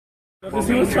Or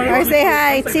say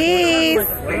hi, cheese.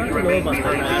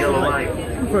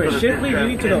 For a shift lead, you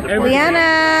need to know everything.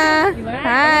 Liana,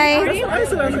 hi.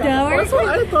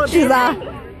 She's off.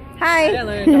 Hi.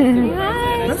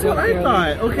 That's what I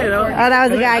thought. Okay, oh, that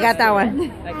was the guy. I got that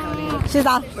one. She's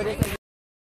off. With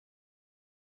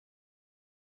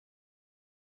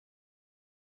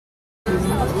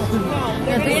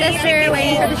the sister,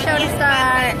 waiting for the show to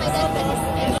start.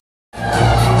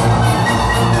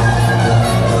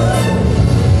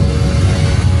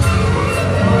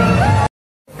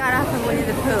 Got off of Winnie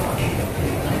the Pooh.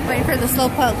 Waiting for the slow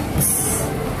pokes.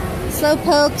 Slow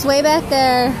pokes way back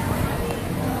there.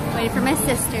 Waiting for my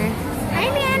sister. Hi,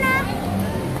 Nana.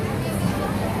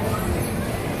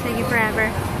 Taking forever.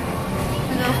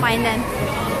 I'm gonna go find them.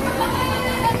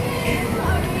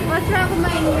 What's wrong with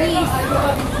my niece?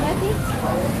 Nothing?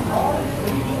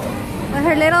 With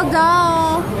her little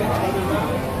doll.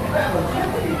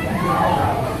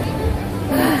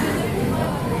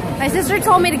 My sister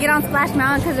told me to get on Splash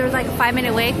Mountain because there was like a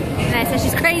 5-minute wait. And I said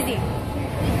she's crazy.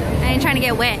 I ain't trying to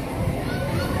get wet.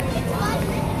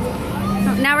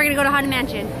 Now we're gonna go to Haunted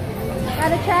Mansion.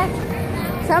 Gotta check.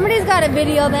 Somebody's gotta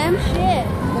video them. Shit.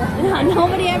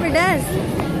 Nobody ever does.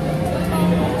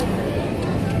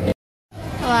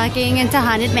 Walking into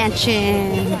Haunted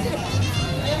Mansion.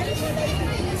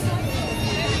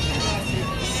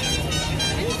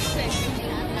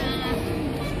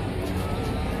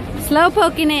 Slow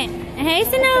poking it. Hey,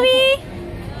 Sonobi.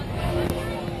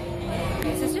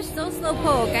 My sister's so slow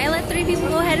poke. I let 3 people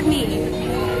go ahead of me.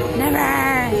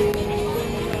 Never.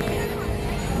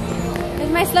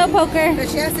 There's my slow poker. But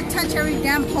she has to touch every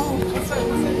damn pole.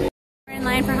 We're in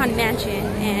line for Haunted Mansion,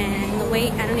 and the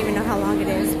wait, I don't even know how long it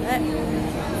is, but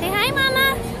say hi,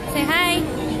 Mama. Say hi.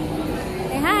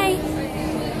 Say hi.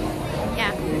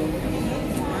 Yeah.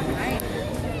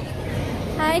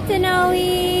 Hi,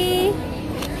 Tanoe.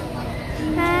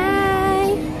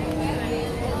 Hi.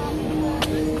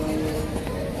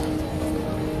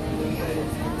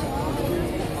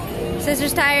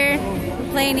 Sister's tired,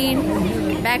 complaining,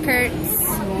 back hurts.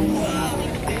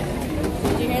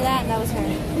 Did you hear that? That was her.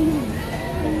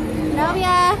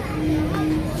 Novia.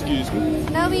 Excuse me.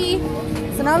 Novi.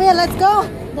 Zenobia, let's go.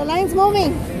 The line's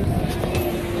moving.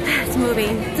 It's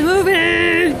moving. It's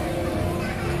moving.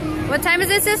 What time is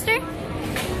it, sister?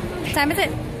 What time is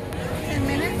it? 10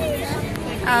 minutes.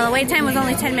 Oh, the wait time was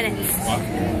only 10 minutes.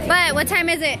 But what time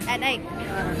is it at night?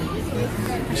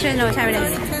 I should know what time it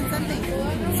is. 10 something.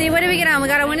 See, what did we get on? We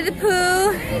got a Winnie the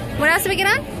Pooh. What else did we get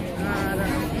on?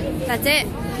 That's it.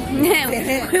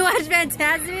 We watched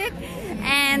Fantastic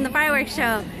and the fireworks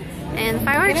show. And the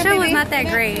fireworks show was not that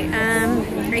great.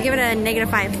 I give it a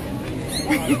 -5.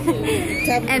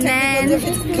 and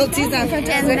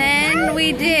then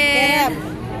we did.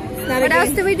 What else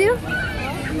did we do?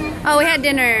 Oh, we had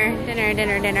dinner.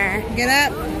 Dinner. Get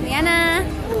up. Liana.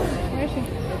 Where is she?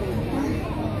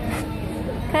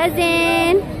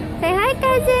 Cousin. Say hi,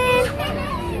 cousin.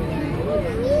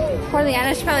 Poor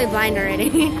Liana, she's probably blind already.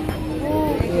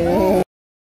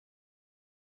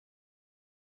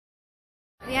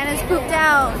 Liana's pooped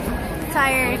out.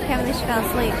 Tired. Can't believe she fell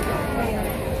asleep.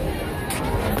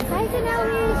 Hi,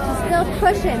 Denali. She's still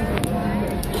pushing.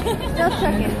 Still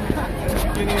trucking.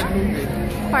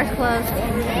 Park's closed.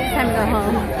 Time to go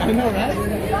home. I know, right?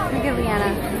 Look at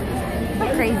Liana. So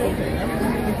crazy.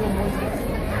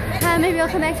 Maybe I'll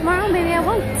come back tomorrow. Maybe I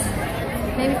won't.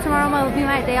 Maybe tomorrow will be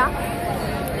my day off.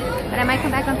 But I might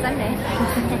come back on Sunday. I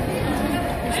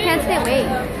just can't stay away.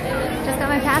 Just got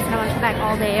my pass and I want to come back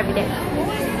all day, every day.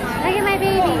 Look at my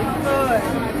baby.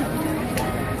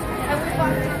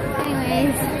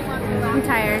 Anyways, I'm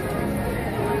tired.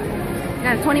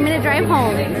 Got a 20-minute drive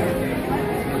home.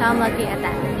 So I'm lucky at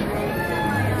that.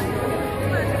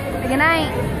 Good night.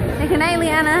 Good night,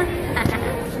 Liana.